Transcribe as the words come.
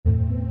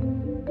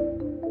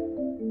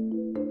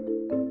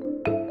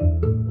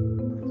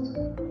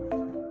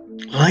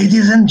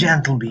Ladies and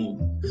gentlemen,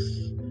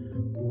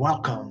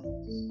 welcome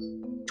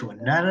to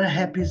another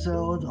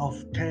episode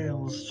of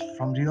Tales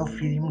from the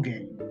Ophidian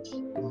Games.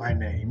 My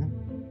name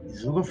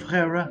is Hugo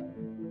Ferreira,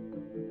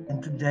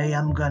 and today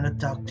I'm gonna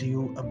talk to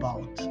you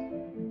about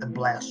a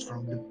blast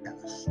from the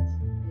past.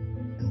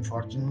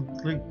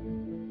 Unfortunately,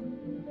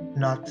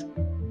 not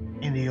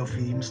in the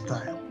Ophidian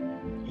style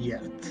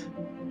yet,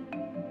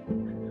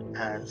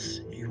 as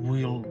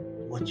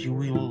what you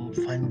will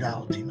find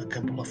out in a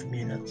couple of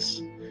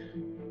minutes,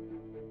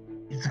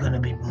 it's gonna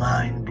be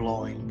mind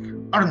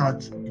blowing or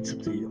not. It's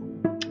up to you.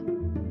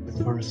 But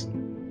first,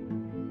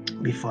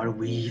 before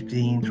we hit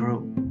the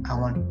intro, I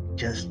want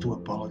just to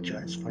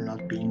apologize for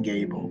not being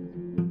able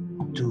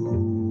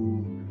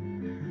to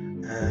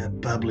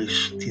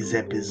publish these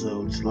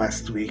episodes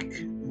last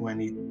week when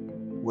it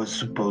was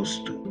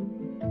supposed to.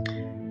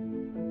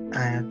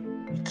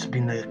 And it's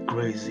been a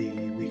crazy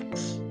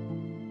weeks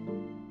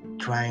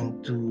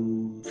trying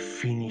to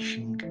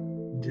finishing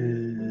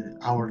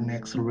our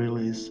next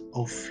release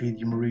of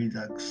Ophidian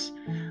Redux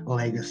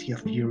Legacy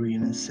of the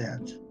Arena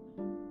set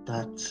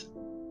that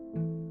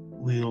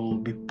will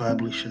be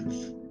published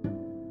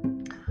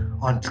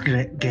on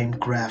Game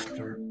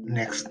Crafter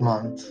next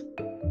month.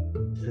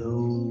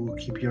 So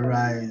keep your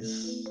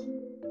eyes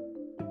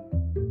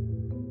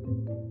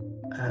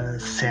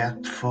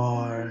set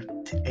for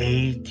the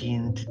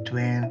 18th to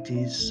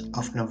 20th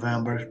of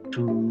November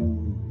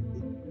to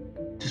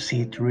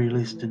see it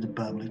released to the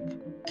public.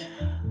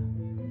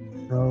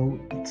 So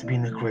it's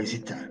been a crazy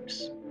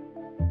times.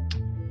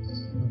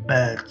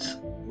 But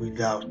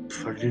without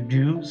further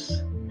ado,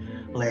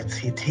 let's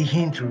hit the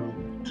intro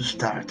to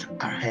start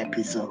our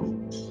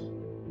episode.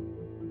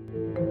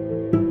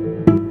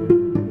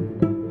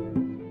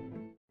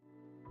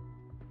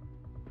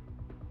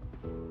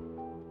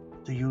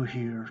 Do you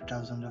hear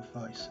thousands of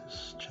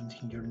voices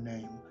chanting your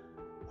name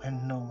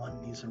when no one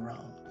is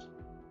around?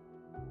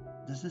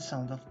 Does the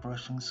sound of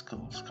brushing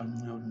skulls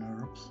calm your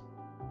nerves?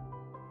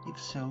 If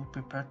so,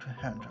 prepare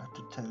to enter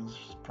to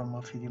Tales from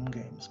Ophidian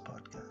Games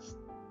podcast.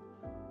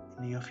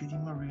 In the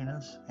Ophidian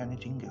arenas,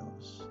 anything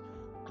goes.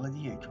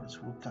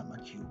 Gladiators will come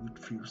at you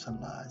with fearsome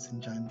eyes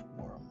and giant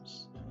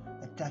worms,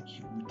 attack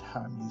you with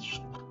armies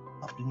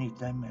of the new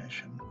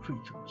dimension,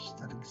 creatures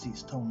that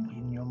exist only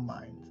in your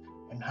mind,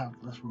 and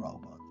heartless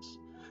robots.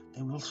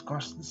 They will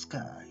scorch the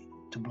sky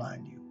to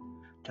blind you,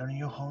 turn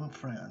your own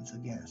friends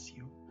against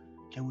you.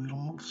 They will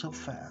move so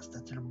fast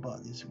that their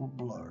bodies will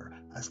blur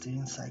as they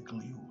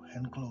encircle you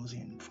and close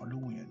in for the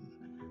win.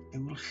 They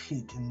will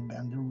hit and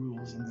bend the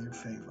rules in their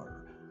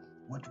favor.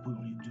 What will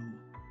you do?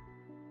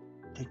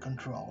 Take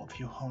control of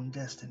your own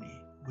destiny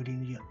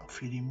within the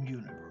Ophidian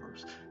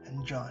universe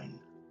and join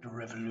the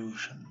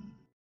revolution.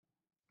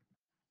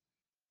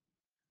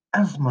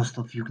 As most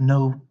of you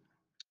know,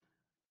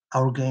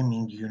 our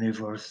gaming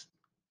universe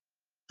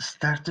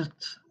started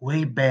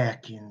way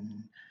back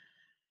in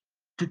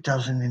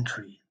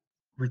 2003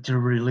 with the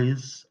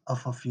release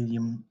of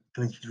Ophidian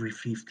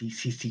 2350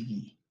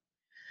 CCE,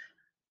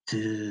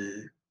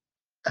 the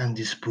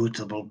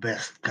undisputable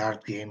best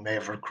card game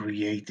ever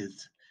created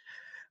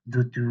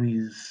due to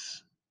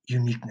his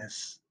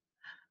uniqueness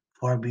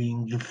for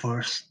being the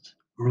first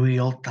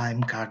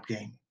real-time card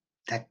game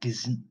that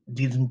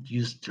didn't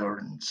use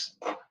turns.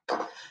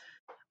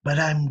 But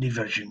I'm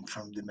diverging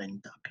from the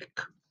main topic.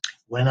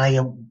 When I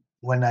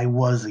when I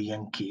was a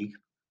young kid,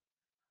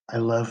 I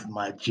loved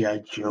my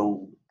GI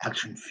Joe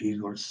action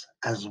figures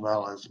as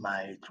well as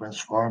my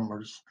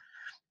Transformers,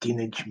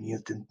 Teenage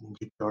Mutant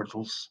Ninja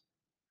Turtles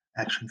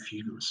action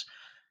figures.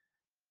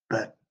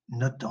 But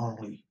not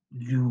only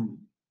due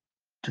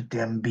to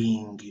them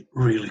being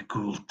really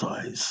cool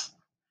toys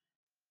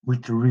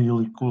with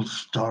really cool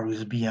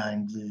stories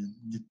behind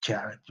the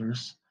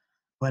characters,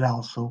 but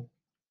also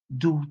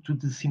due to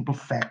the simple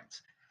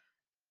fact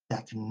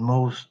that in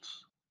most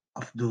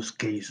of those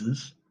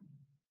cases,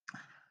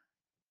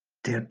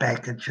 their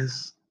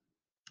packages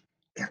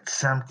had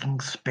something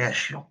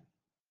special,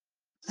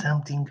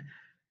 something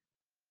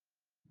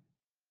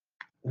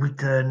with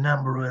the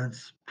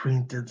numbers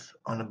printed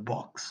on a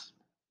box,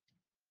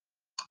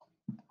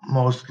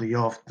 mostly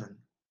often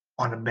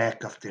on the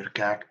back of their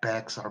card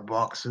packs or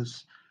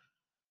boxes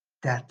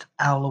that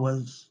allow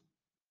us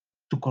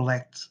to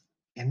collect,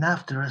 and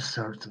after a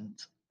certain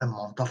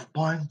amount of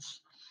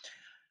points,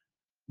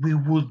 we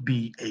would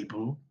be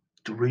able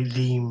to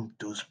redeem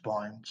those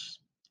points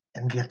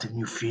and get a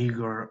new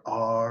figure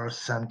or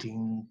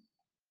something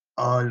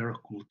other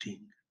cool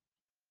thing.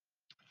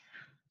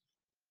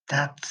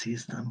 That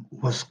system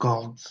was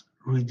called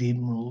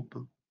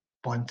redeemable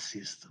point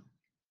system.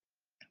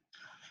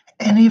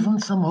 And even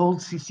some old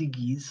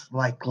CCGs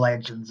like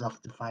Legends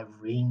of the Five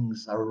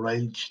Rings or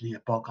Rage the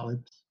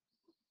Apocalypse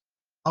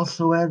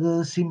also had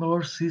a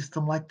similar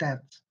system like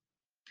that.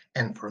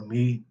 And for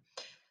me,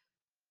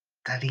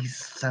 that is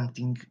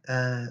something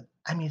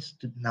I miss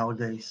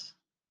nowadays.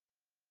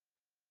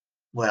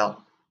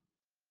 Well,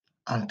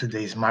 on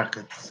today's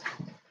markets,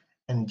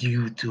 and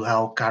due to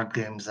how card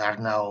games are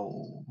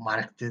now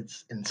marketed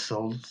and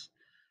sold,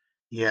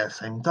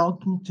 yes, I'm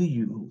talking to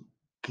you.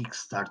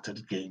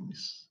 Kickstarter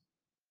games.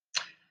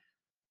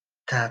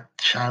 That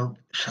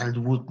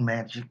childhood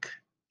magic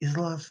is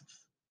lost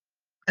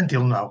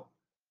until now,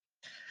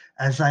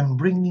 as I'm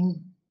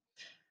bringing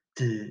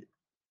the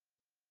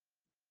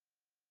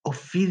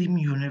Ophidian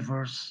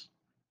universe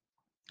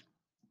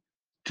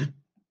to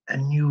a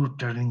new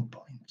turning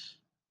point.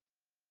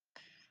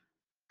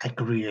 I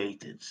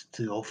created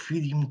the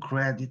Ophidian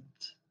credit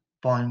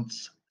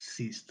points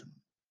system,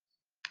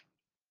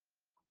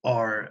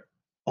 or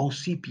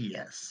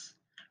OCPS,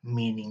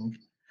 meaning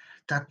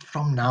that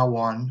from now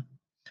on,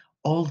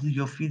 all the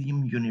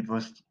Ophidian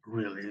universe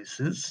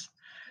releases,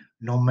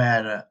 no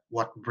matter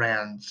what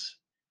brands,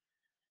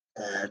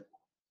 uh,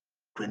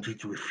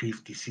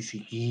 2350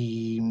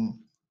 CCG,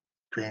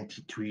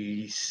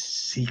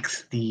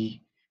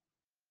 2360,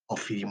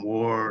 Ophidian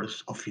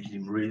Wars,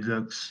 Ophidian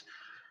Redux,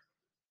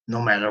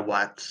 no matter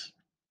what,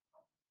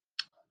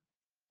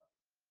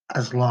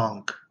 as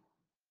long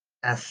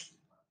as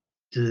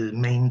the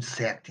main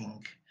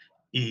setting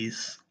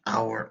is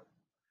our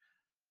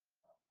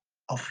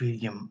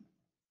Ophidian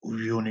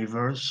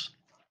universe,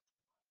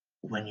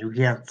 when you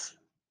get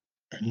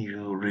a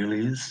new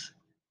release,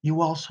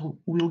 you also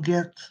will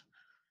get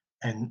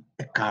a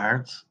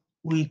card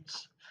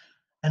with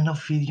an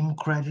Ophidian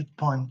credit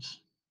point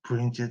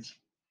printed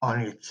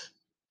on it.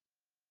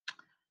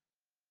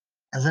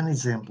 As an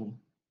example,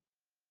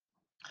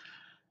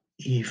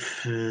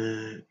 if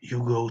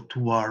you go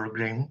to our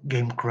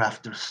Game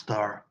Crafter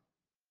store,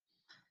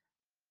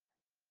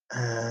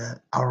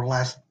 our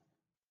last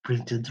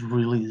printed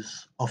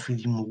release of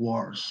Ophidian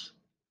Wars,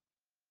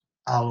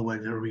 Alloy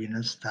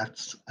Arenas, that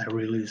I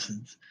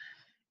released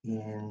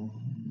in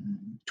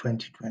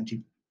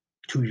 2020,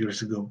 2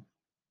 years ago.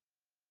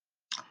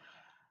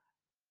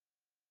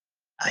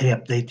 I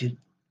updated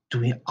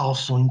to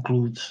also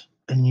include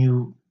a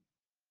new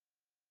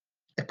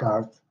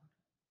card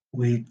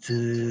with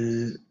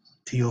the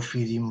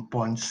Ophidian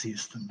point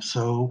system.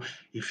 So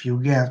if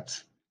you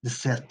get the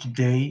set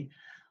today,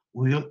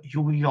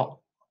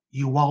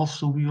 you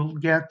also will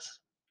get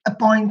a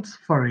point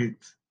for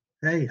it.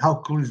 Hey, how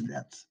cool is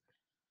that?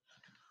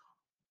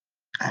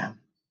 Um,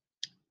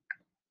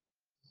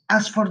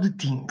 as for the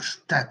things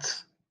that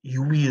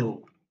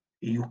you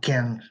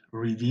can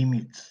redeem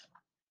it.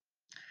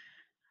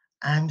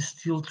 I'm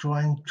still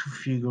trying to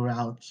figure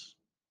out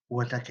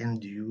what I can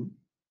do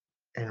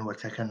and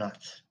what I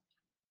cannot,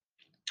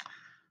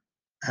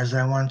 as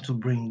I want to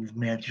bring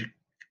magic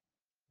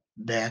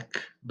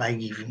back by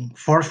giving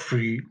for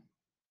free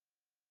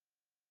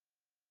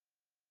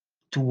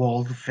to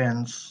all the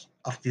fans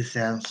of this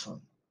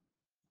handsome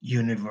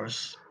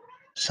universe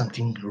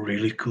something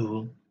really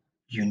cool,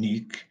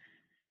 unique,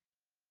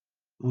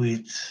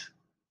 with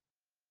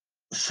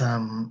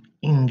some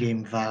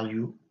in-game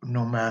value,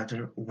 no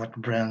matter what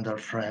brand or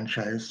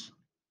franchise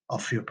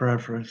of your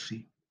preference,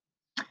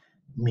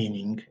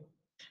 meaning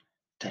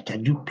that I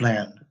do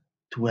plan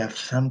to have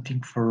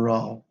something for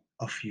all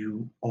of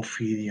you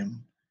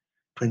Ophidian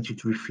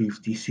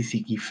 2350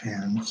 CCG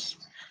fans,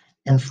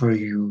 and for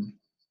you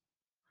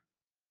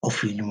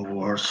Ophidian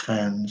Wars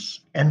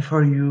fans, and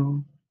for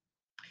you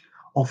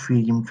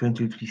Ophidian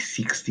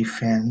 2360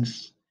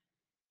 fans,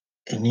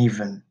 and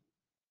even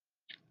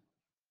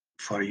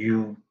for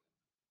you,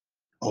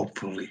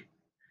 hopefully,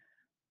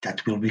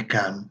 that will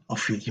become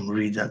Ophidian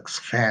Redux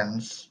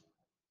fans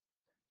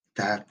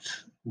that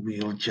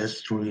will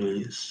just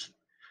release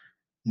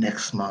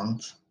next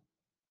month,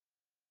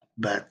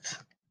 but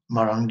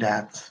more on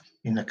that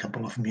in a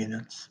couple of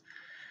minutes.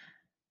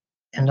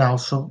 And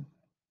also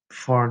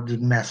for the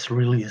mass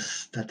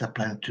release that I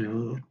plan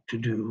to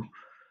do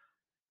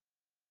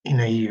in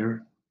a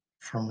year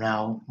from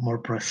now, more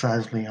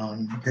precisely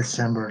on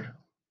December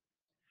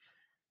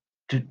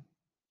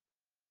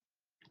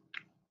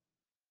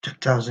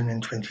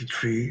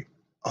 2023,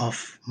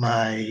 of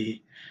my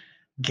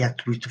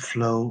Get With The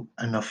Flow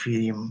and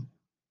Ophidian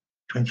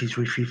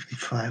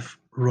 2355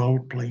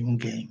 role-playing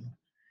game.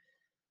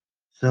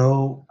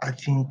 So I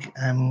think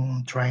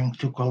I'm trying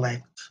to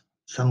collect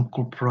some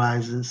cool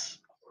prizes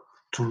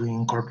to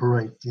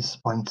incorporate this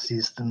point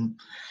system,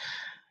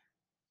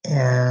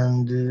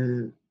 and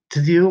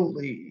the deal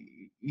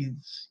it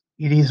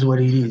is what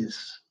it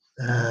is.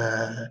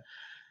 Uh,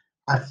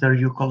 After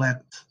you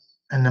collect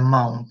an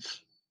amount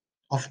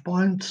of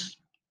points,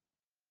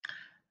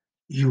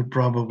 you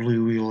probably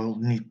will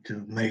need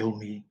to mail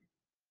me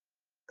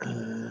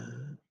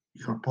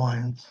your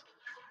points,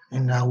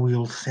 and I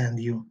will send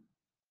you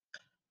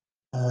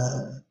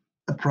uh,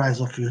 a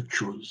prize of your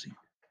choosing.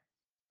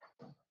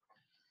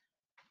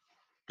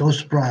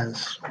 Those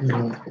prizes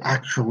will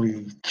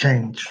actually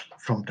change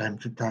from time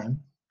to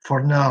time.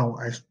 For now,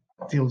 I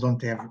still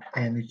don't have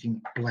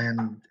anything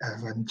planned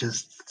as I'm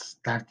just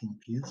starting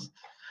this.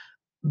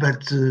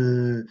 But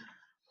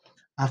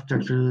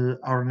after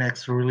our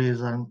next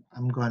release,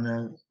 I'm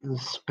gonna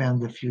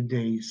spend a few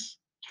days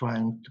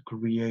trying to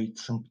create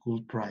some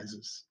cool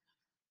prizes.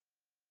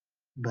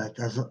 But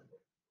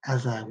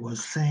as I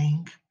was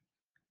saying,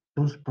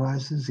 those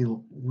prices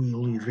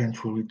will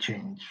eventually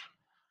change,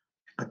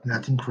 but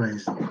nothing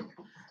crazy.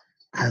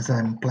 as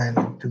I'm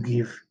planning to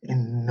give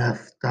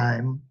enough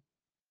time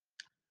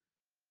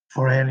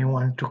for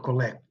anyone to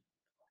collect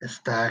a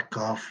stack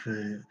of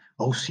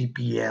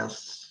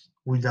OCPS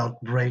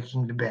without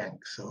breaking the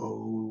bank.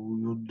 So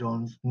you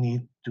don't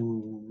need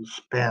to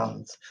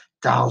spend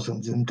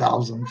thousands and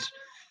thousands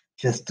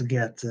just to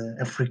get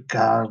a free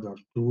card or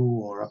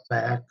two or a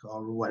pack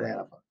or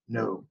whatever.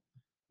 No,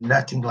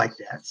 nothing like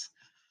that.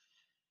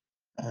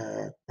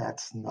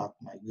 That's not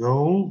my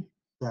goal.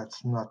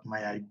 That's not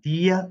my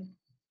idea.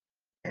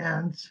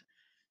 And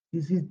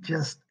this is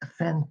just a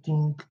fun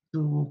thing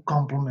to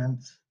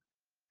complement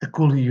a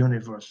cool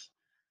universe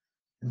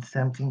and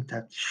something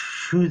that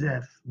should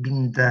have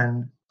been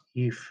done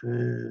if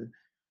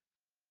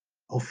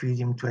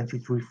Ophidian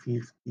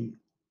 2350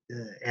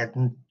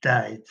 hadn't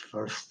died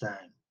first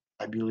time.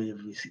 I believe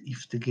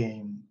if the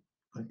game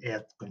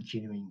had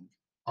continuing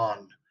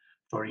on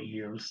for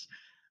years,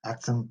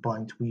 at some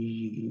point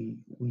we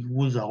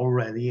would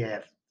already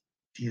have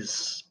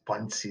these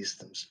point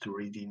systems to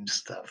redeem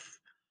stuff.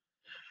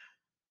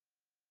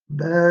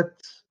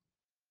 But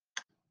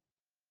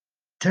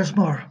there's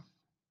more.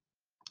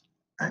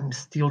 I'm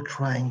still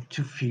trying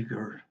to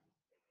figure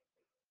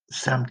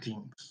some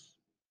things.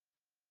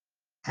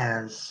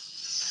 As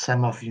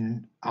some of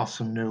you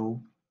also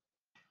know,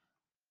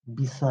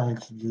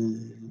 besides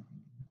the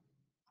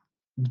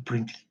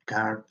printed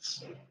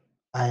cards,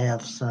 I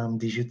have some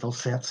digital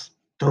sets.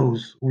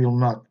 Those will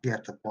not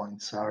get a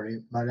point,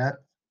 sorry, but that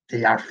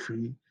they are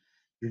free.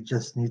 You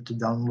just need to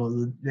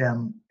download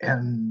them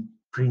and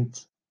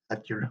print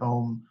at your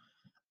home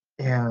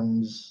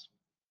and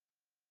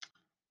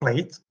play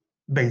it,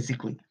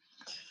 basically.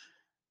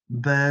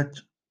 But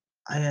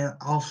I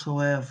also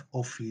have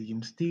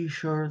Ophidium's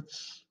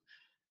t-shirts.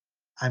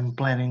 I'm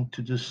planning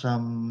to do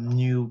some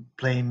new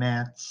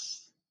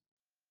playmats.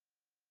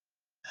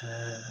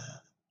 Uh,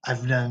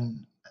 I've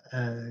done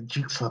a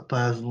jigsaw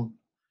puzzle,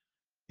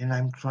 and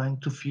I'm trying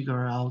to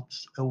figure out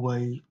a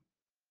way.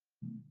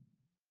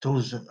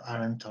 Those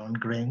aren't on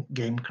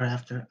Game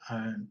Crafter,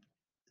 and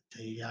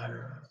they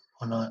are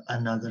on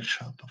another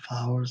shop of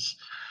ours.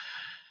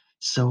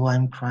 So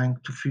I'm trying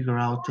to figure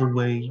out a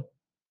way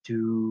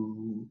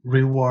to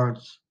reward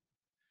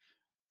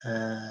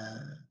uh,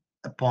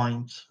 a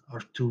point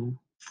or two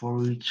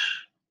for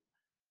each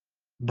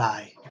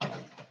buy.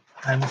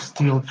 I'm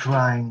still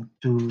trying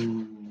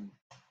to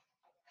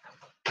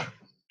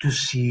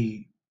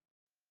see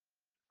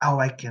how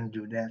I can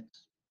do that,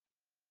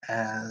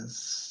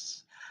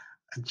 as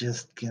I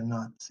just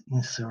cannot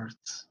insert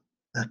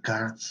the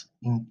cards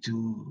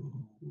into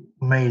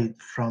made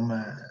from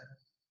a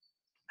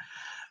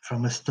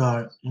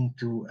store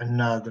into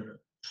another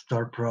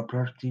store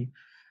property.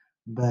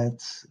 But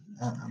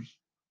um,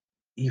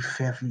 if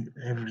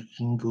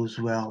everything goes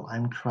well,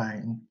 I'm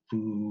trying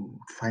to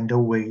find a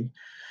way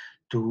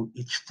to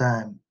each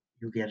time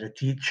you get a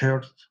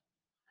t-shirt,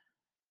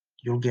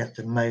 you'll get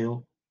a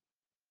mail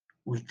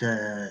with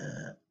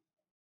a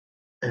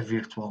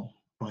virtual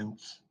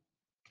points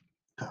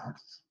card.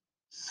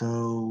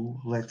 So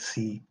let's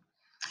see.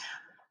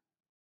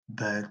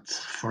 But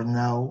for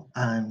now,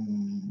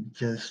 I'm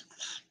just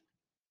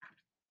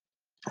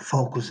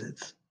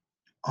focused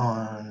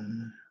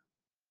on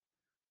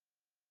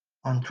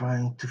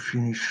trying to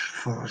finish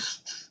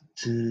first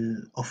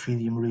the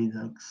Ophidian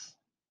Redux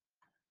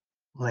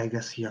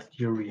Legacy of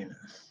the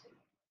Arenas.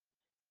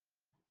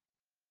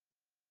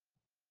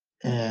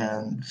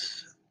 And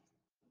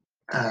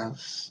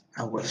as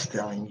I was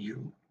telling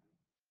you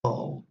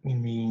all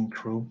in the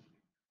intro,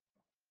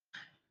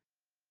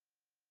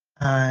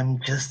 I'm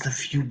just a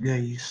few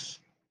days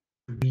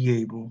to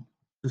be able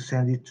to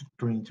send it to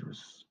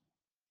printers.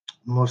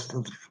 Most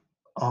of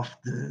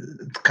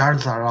the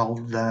cards are all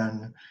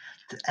done,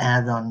 the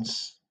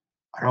add-ons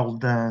are all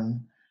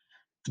done,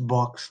 the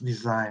box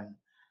design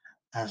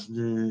as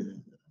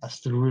the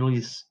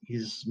release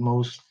is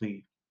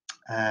mostly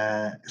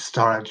a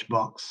storage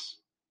box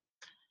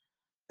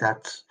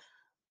that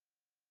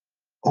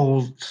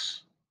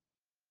holds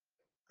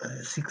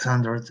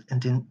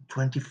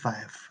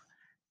 625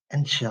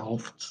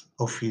 unshelved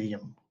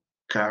Ophidian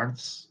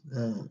cards,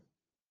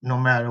 no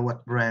matter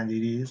what brand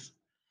it is,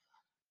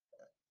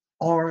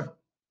 or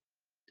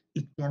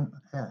it can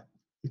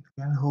it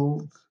can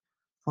hold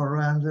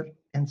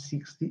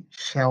 460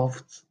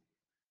 shelved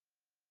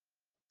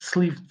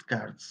sleeved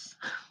cards.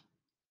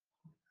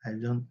 I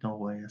don't know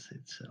why I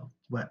said shelved,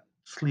 but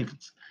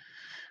sleeved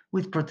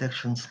with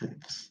protection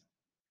sleeves.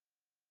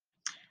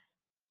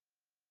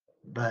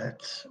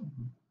 But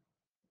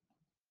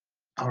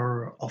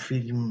our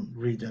Ophidian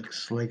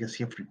Redux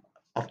Legacy of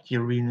the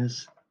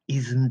Arenas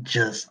isn't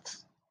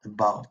just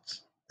about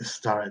a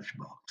storage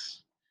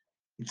box.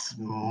 It's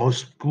the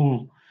most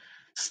cool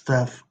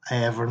stuff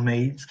I ever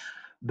made,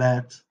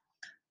 but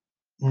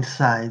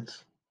inside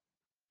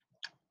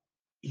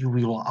you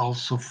will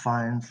also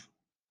find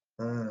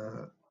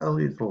a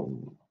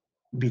little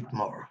bit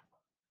more,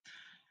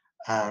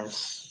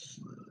 as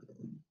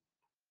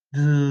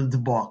the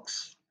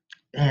box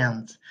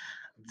and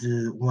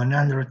the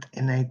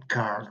 108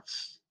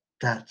 cards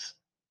that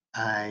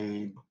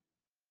I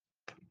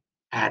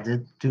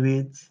added to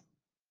it,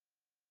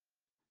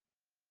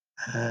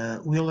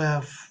 we'll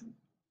have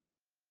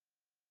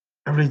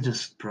a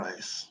reduced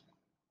price.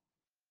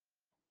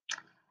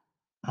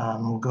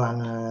 I'm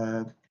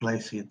gonna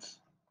place it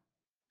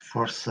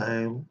for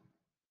sale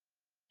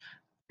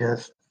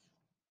just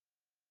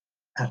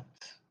at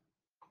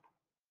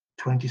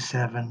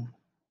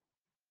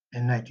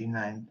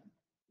 27.99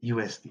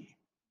 USD,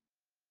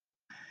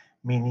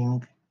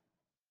 meaning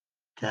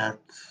that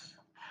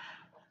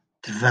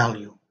the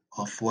value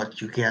of what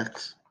you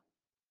get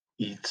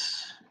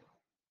is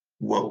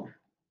whoa.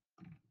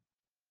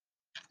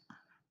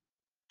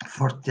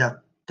 For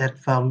that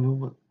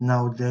value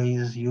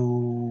nowadays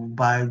you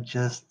buy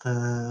just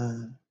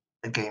a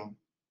game,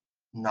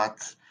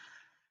 not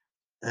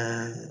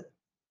uh,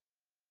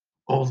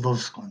 all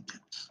those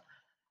contents.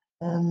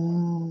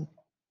 And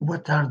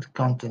what are the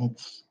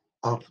contents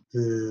of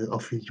the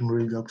Ophidian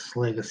Redux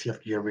Legacy of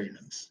the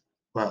Arenas?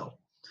 Well,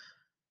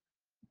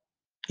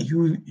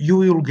 you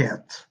will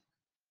get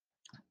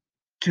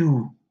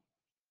two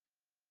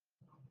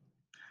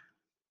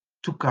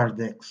two card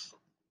decks,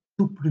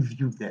 two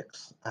preview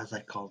decks, as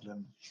I call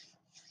them,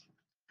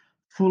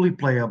 fully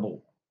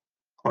playable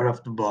out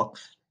of the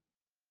box.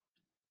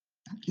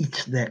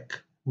 Each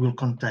deck will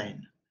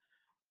contain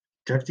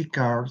 30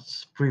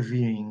 cards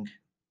previewing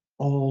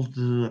all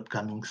the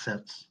upcoming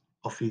sets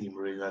of Ophidian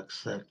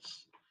Redux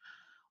sets.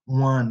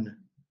 One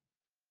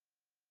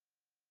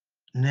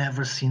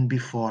never seen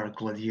before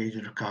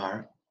gladiator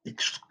card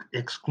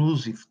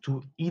exclusive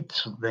to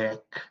each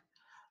deck,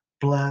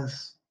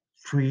 plus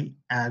 3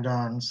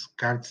 add-ons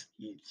cards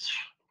each.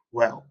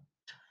 Well,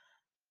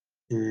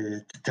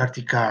 the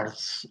 30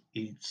 cards,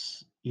 it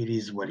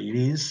is what it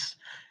is.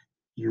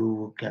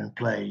 You can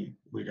play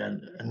with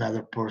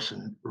another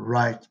person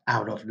right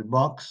out of the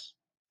box.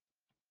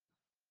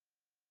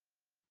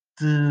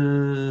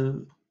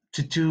 The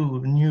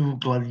two new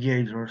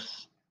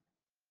gladiators,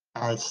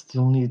 I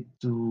still need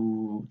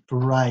to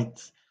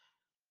write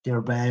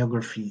their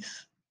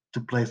biographies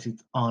to place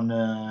it on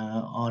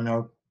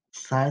our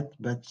site,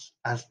 but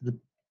as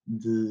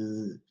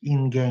the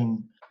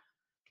in-game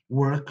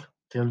work,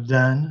 they're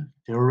done,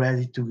 they're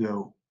ready to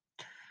go.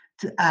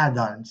 The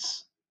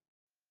add-ons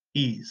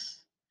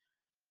is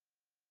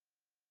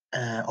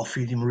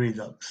Ophidian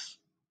Redux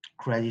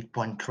credit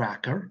point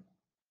tracker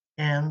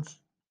and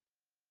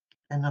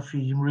an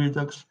Ophidian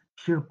Redux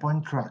cure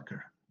point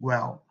tracker.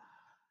 Well,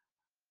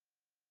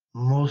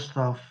 most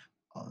of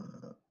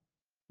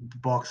the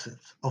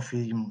boxes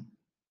Ophidian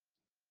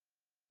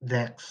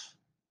decks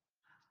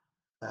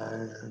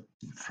uh,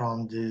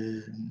 from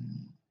the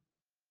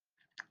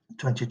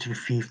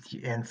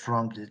 2350 and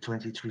from the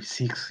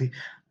 2360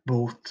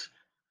 both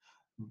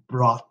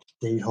brought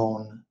their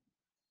own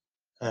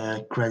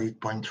credit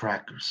point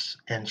trackers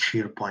and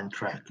shear point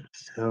trackers.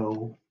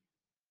 So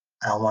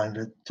I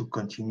wanted to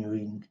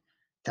continuing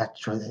that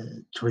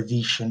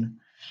tradition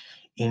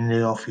in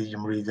the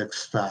Ophidian Redux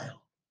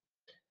style.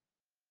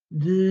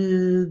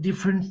 The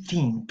different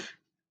thing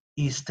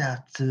is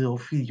that the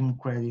Ophidian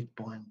credit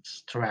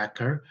points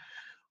tracker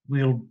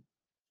will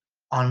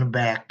on the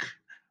back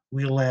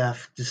we'll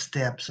have the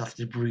steps of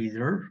the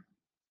breeder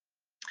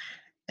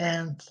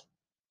and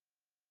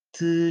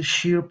the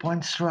shear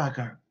points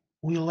tracker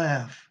will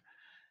have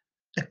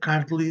a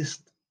card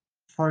list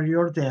for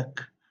your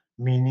deck,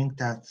 meaning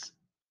that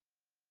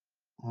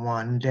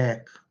one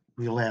deck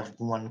will have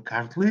one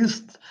card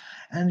list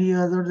and the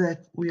other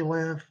deck will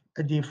have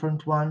a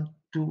different one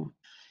to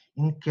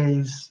in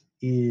case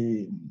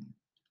you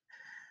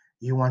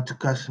want to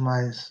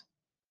customize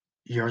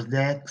your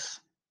decks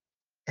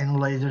and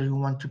later you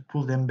want to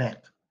pull them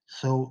back.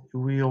 So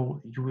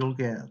you will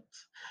get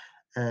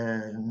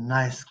a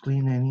nice,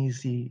 clean, and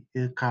easy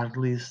card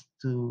list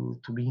to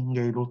being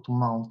able to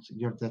mount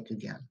your deck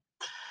again.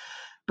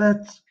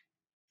 But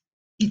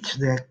each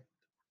deck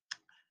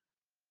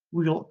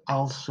will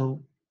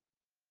also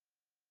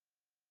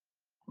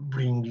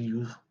bring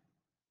you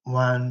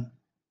one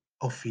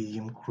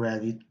Ophidian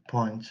credit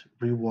point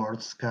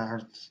rewards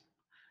cards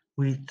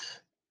with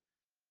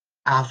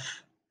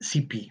half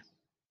CP.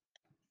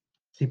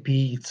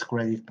 CP it's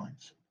credit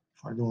points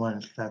for the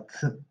ones that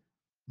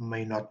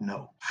may not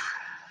know.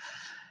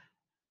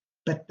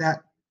 But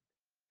that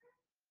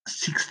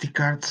 60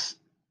 cards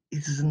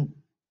isn't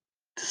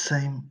the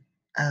same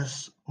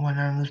as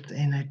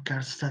 108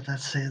 cards that I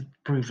said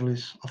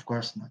previously, of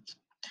course not.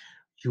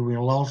 You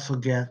will also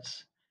get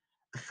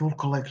a full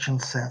collection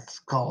set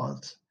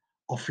called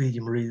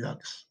Ophidian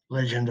Redux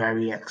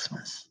Legendary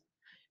Xmas.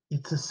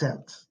 It's a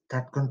set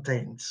that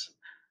contains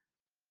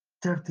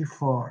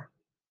 34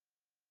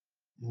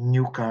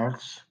 new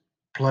cards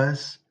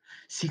plus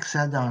 6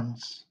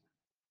 add-ons.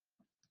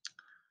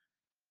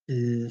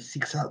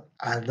 6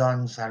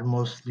 add-ons are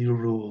mostly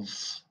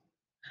rules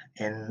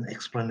and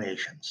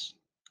explanations,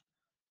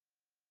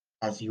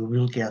 as you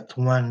will get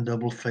one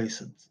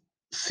double-faced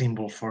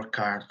symbol for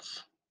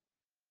cards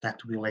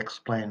that will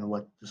explain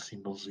what the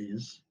symbols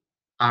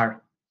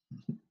are.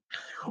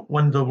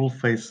 One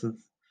double-faced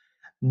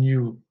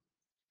new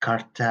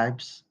card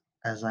types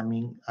as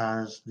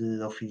the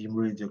Ophidian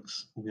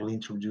Redux will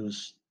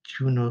introduce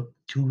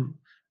two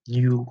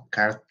new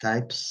card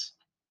types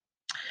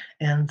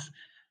and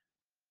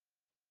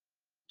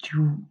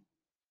two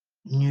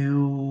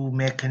new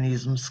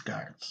mechanisms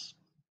cards.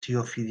 The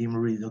Ophidian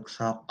Redux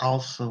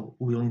also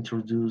will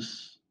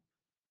introduce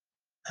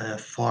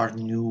four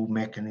new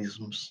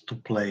mechanisms to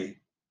play,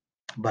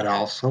 but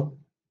also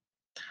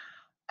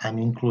I'm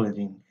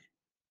including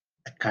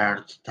a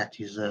card that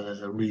is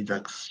a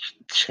Redux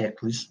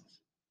checklist,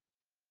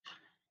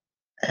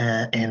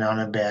 and on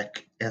the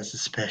back as a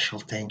special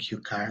thank you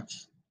card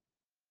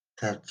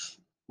that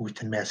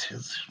with a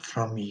message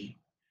from me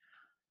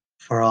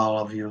for all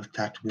of you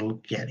that will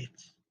get it.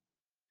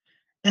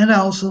 And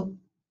also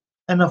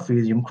an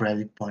Ophidium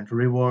credit point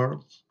reward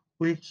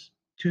with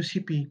 2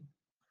 CP,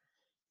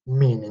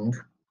 meaning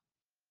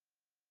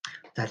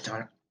that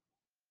are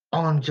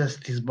on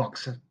just this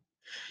box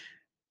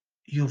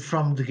you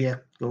from the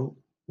get-go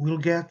will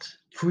get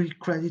 3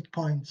 credit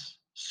points.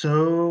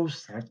 So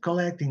start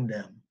collecting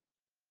them.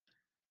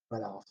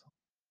 But also,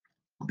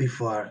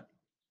 before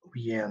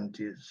we end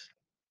this,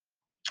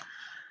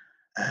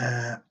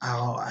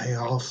 I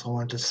also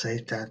want to say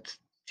that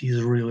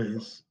this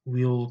release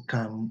will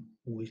come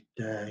with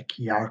the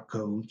QR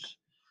codes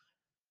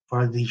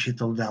for a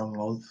digital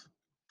download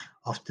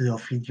of the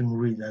Ophidium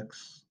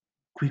Redux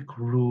Quick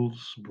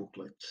Rules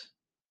booklet.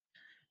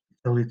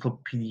 A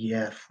little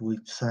PDF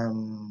with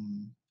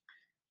some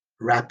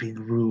rapid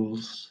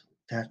rules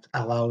that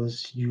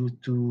allows you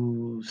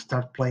to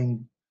start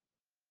playing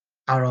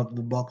out of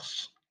the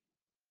box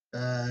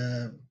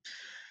uh,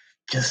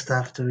 just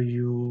after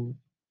you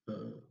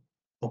uh,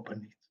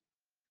 open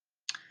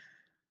it.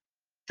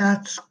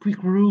 That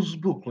quick rules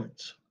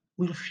booklet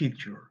will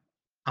feature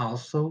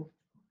also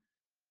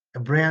a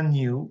brand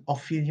new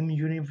Ophidium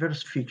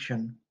universe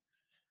fiction,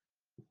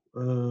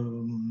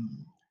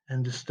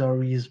 and the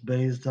story is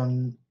based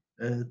on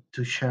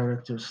two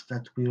characters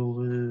that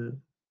you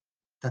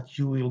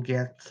will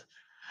get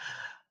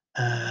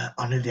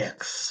on the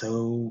deck.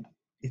 So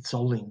it's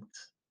all linked.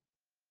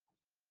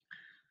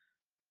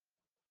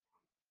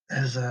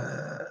 As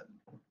a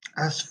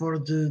As for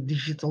the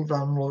digital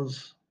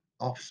downloads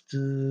of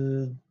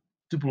the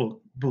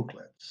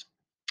booklets,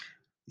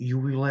 you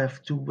will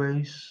have two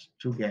ways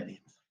to get it.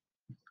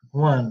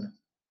 One,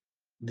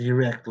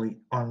 directly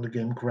on the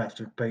Game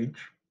Crafter page,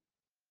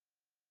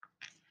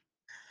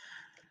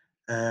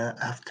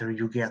 after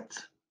you get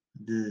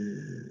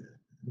the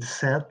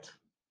set,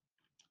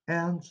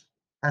 and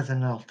as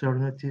an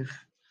alternative,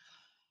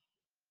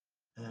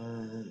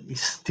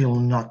 it's still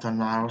not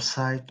on our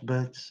site,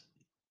 but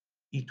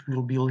it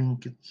will be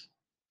linked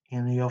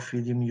in the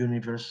Ophidium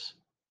Universe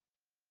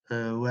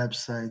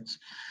websites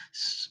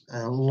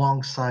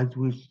alongside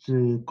with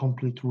the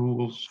complete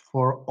rules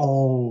for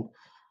all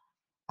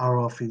our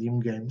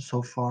Ophidium games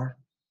so far.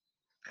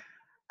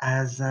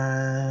 As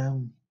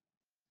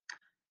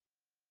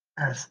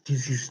as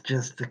this is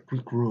just the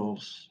quick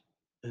rules,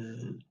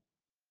 uh,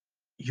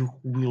 you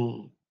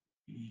will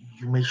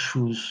you may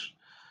choose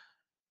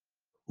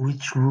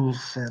which rule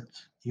set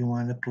you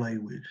want to play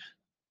with.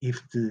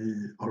 If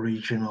the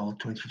original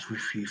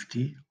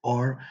 2350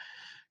 or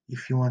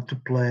if you want to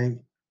play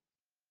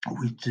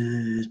with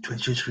the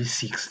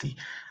 2360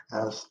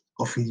 as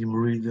Ophidium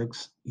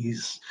Redux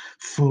is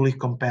fully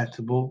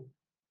compatible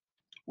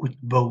with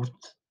both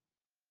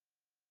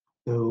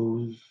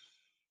those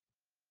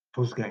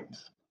those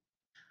games,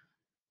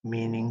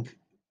 meaning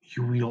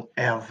you will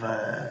have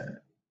a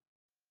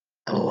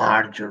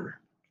larger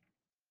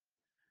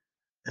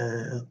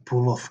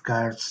pool of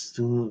cards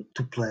to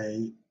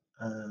play,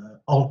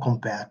 all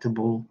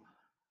compatible.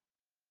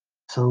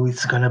 So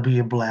it's gonna be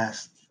a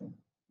blast.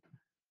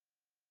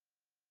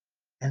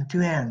 And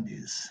to end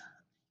this,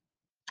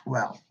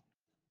 well,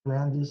 to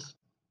end this,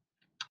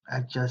 I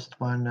just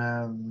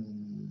wanna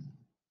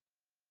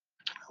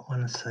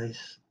say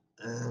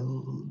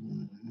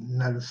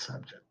another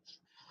subject.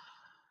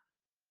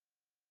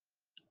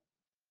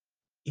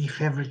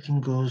 If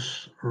everything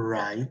goes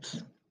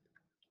right,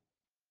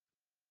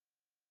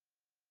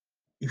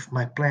 if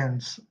my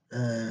plans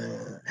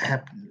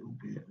happen,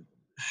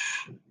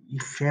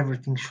 if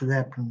everything should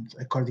happen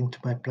according to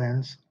my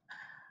plans,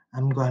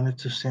 I'm going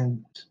to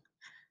send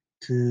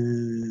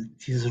to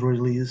this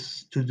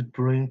release to the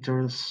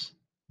printers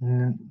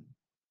in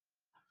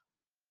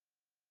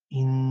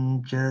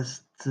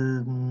just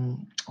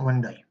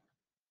 1 day,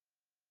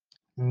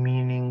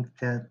 meaning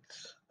that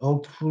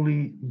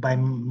hopefully by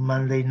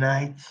Monday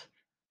night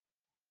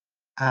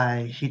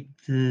I hit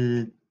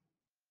the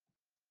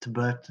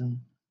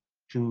button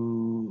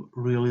to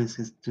release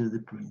it to the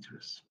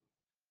printers.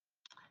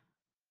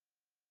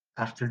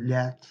 After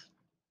that,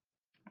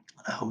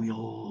 I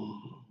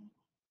will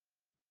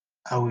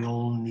I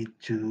will need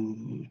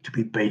to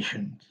be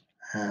patient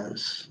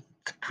as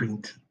the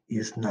print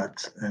is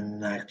not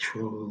an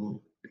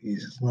actual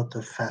is not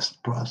a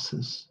fast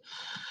process,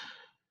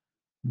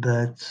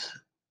 but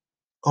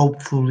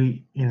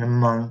hopefully in a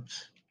month,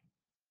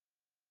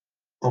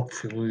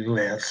 hopefully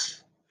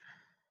less,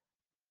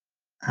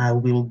 I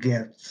will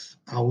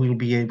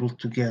be able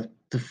to get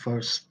the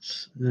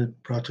first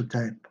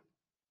prototype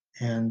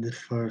and the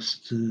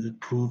first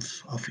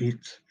proof of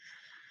it.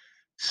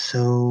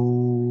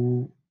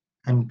 So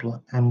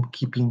I'm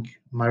keeping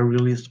my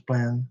release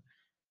plan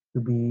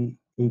to be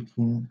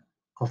 18th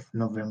of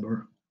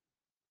November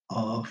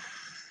of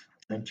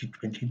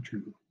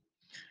 2022.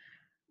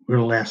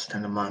 We're less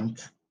than a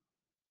month,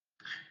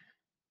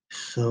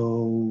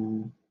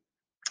 so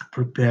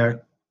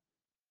prepare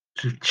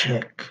to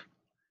check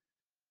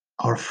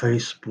our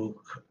Facebook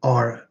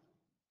or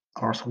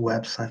our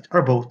website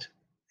or both.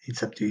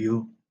 It's up to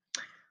you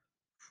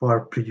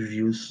for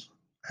previews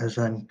as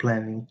I'm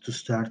planning to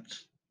start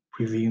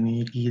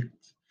previewing it.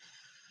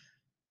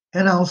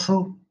 And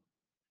also,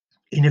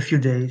 in a few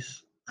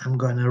days, I'm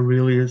gonna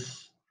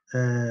release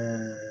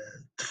the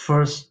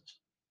first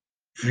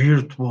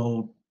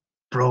virtual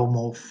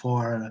promo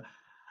for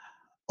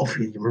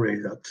Ophidian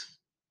Redux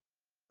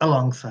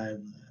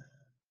alongside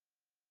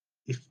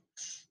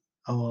it's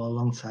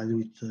alongside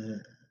with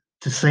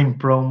the same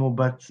promo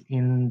but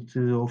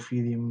into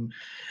Ophidian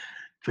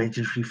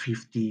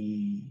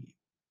 2350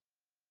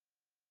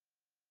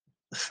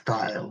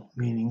 style,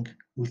 meaning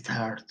with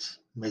hearts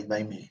made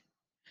by me.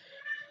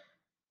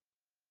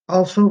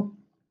 Also,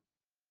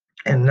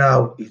 and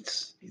now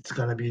it's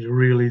gonna be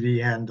really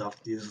the end of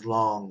this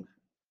long,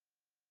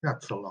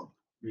 not so long,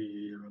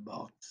 we're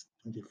about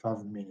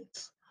 25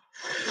 minutes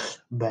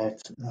back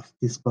of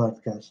this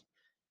podcast.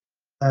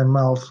 I'm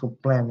also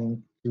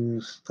planning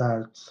to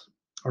start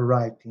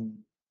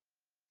writing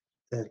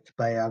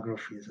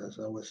biographies, as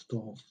I was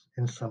told,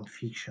 and some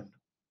fiction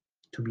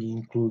to be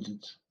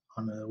included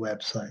on a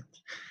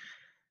website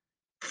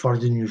for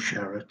the new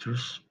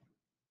characters,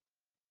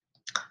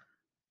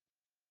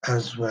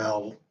 as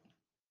well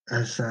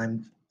as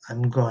I'm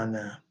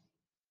gonna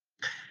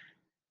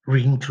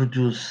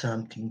reintroduce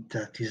something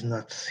that is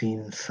not seen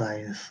in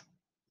Science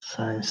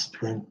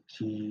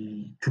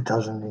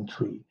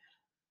 2003,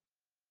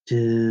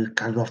 the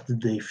card of the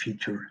day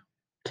feature,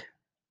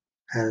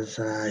 as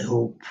I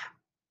hope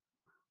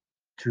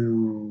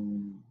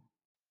to.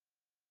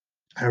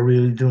 I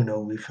really don't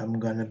know if I'm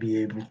gonna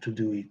be able to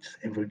do it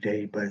every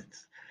day, but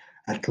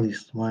at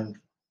least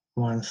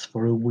once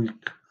for a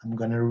week, I'm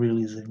gonna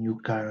release a new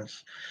card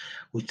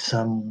with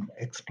some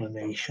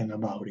explanation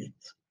about it.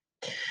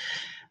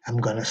 I'm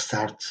gonna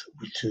start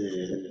with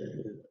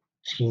the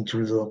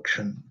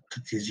introduction to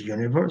this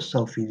universe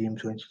of Ophidian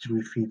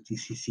 2350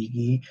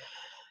 CCE,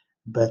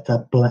 but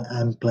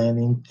I'm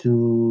planning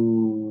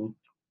to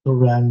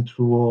run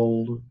through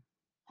all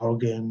our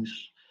games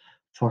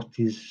for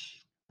this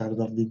start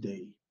of the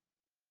day.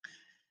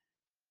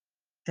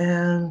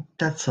 And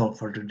that's all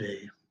for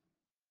today.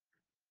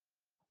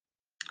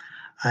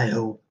 I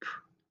hope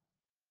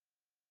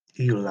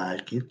you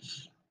like it,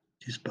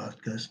 this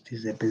podcast,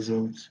 these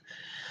episodes.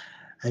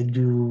 I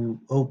do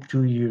hope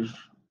to hear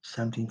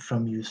something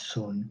from you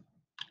soon,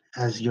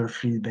 as your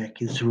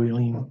feedback is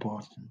really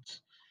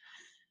important.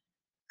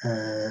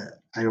 Uh,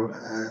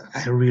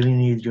 I really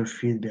need your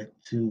feedback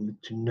to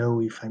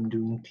know if I'm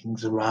doing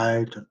things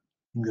right or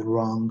things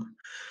wrong,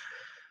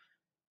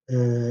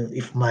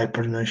 if my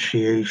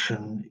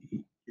pronunciation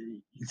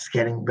is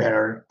getting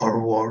better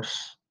or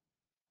worse.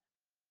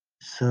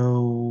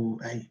 So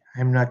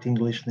I'm not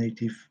English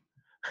native,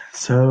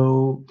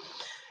 so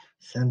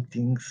some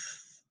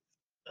things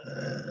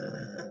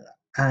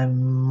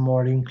I'm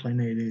more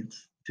inclined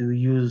to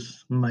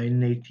use my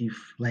native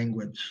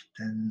language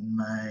than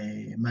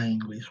my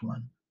English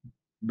one.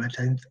 But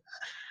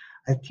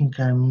I think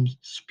I'm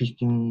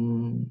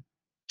speaking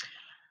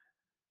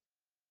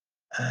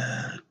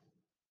uh,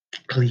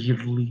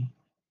 clearly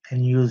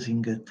and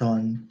using a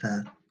tone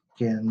that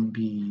can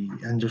be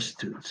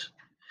understood.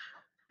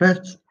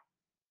 But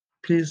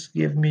please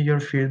give me your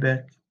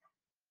feedback,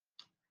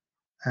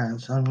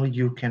 as only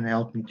you can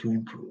help me to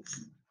improve.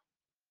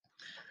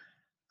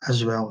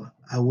 As well,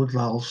 I would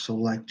also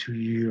like to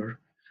hear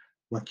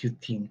what you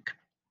think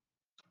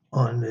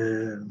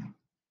on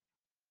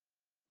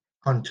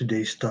on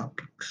today's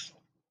topics,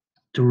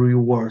 the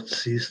reward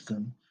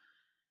system,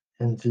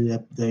 and the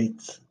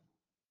updates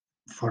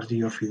for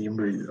the Ophidian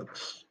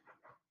Redux.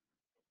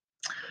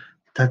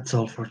 That's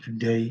all for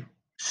today.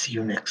 See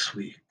you next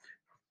week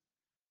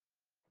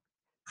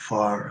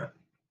for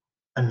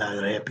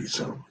another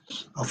episode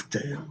of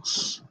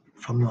Tales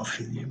from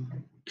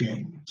Ophidian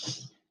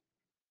Games.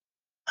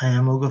 I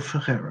am Hugo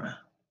Ferreira,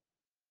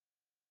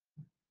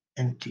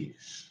 and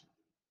this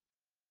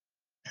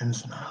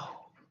ends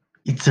now.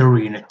 It's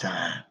arena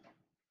time.